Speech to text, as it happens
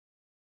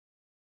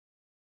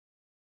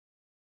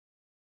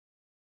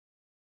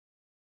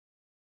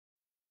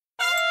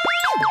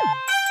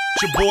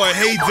Your boy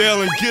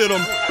Haydel and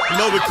Getum. You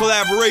know the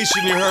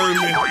collaboration, you heard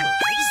me.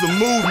 It's a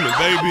movement,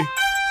 baby.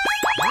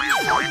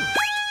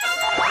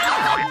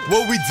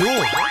 What we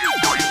doing?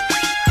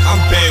 I'm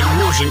Baton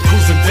Rougin,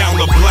 cruising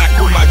down the block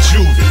with my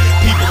juvie.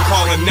 People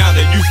calling now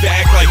that used to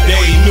act like they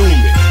ain't knew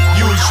me.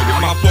 Usually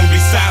my phone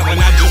be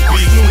silent, I just be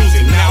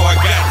snoozing. Now I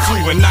got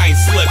two and I ain't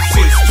slept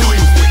since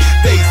Tuesday.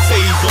 They say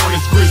he's on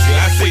his grizzly,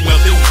 I say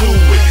nothing to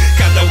it.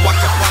 Got that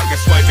waka flocka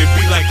swipe, it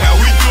be like how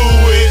we do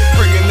it.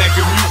 Bringing that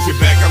good music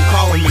back, I'm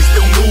calling it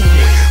still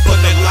movement. But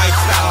that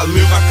lifestyle I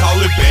live, I call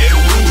it Baton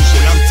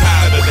Rougin. I'm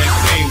tired of that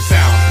same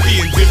sound.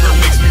 Being different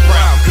makes me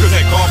proud, cause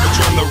that garbage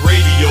on the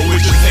radio, it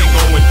just ain't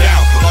going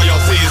down. All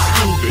y'all say is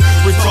stupid,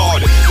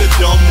 retarded, the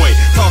dumb way.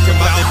 Talking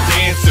about the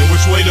dancing,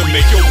 which way to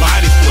make your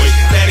body sway.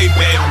 That ain't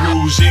Baton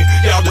Rougin,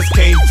 y'all just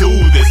can't do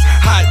this.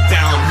 Hot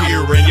down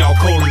here and y'all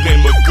colder than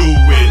Magoo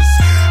is.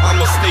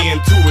 I'ma stay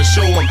into it,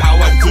 show them how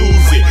I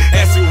do's it.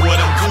 Ask me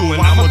what I'm doing,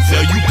 I'ma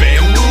tell you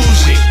Baton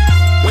Rougin.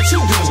 What you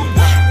doing?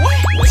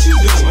 What you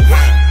doing?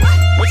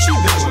 What you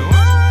doing?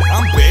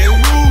 I'm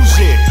Baton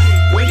Rougin.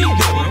 What he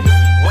doing?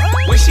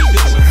 What she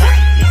doing?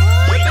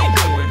 What they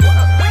doing?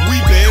 We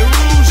Baton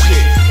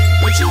Rougin.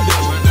 What you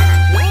doing?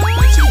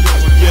 What you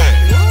doing? Yeah,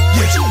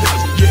 What you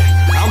doing?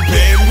 yeah, I'm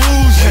Baton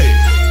Rougin.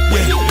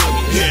 What you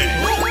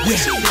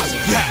doing?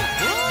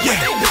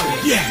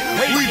 Yeah,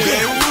 we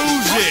Baton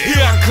Rougin.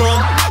 Here I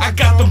come, I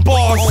got them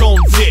bars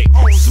on deck.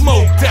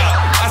 Smoked out,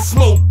 I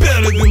smoke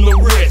better than the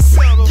rest.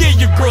 Yeah,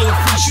 your girl a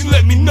freak, she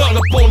let me nut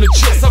up on the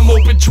chest. I'm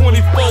open 24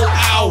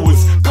 hours,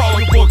 call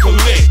me for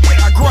collect.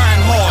 I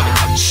grind harder,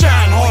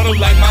 shine harder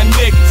like my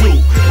neck do.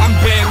 I'm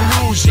Baton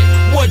Rougin,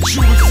 what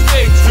you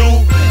expect,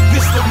 dude?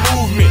 This the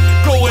movement,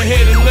 go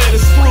ahead and let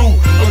us through.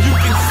 Or you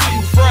can sit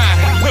and fry,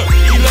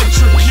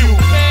 electrocute.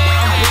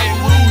 I'm Baton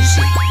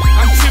Rougin,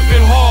 I'm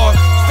tipping hard,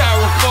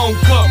 styrofoam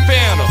cup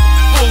banner,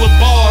 full of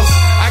bars.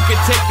 I can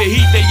take the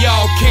heat that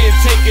y'all can't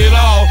take it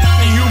all.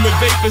 The human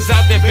vapors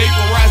out there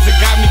vaporizer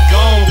got me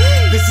gone.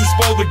 This is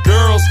for the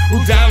girls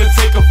who down to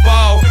take a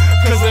fall.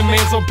 Cause that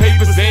man's on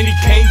papers and he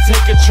can't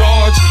take a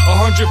charge.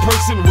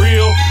 100%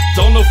 real,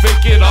 don't know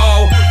fake it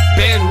all.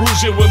 Baton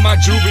Rougin with my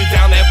juvie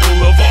down that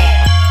boulevard.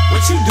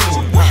 What you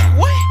doing?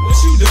 What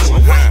you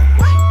doing?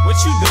 What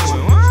you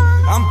doing?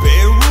 I'm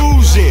Baton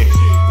Rougin.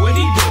 What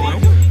he doing?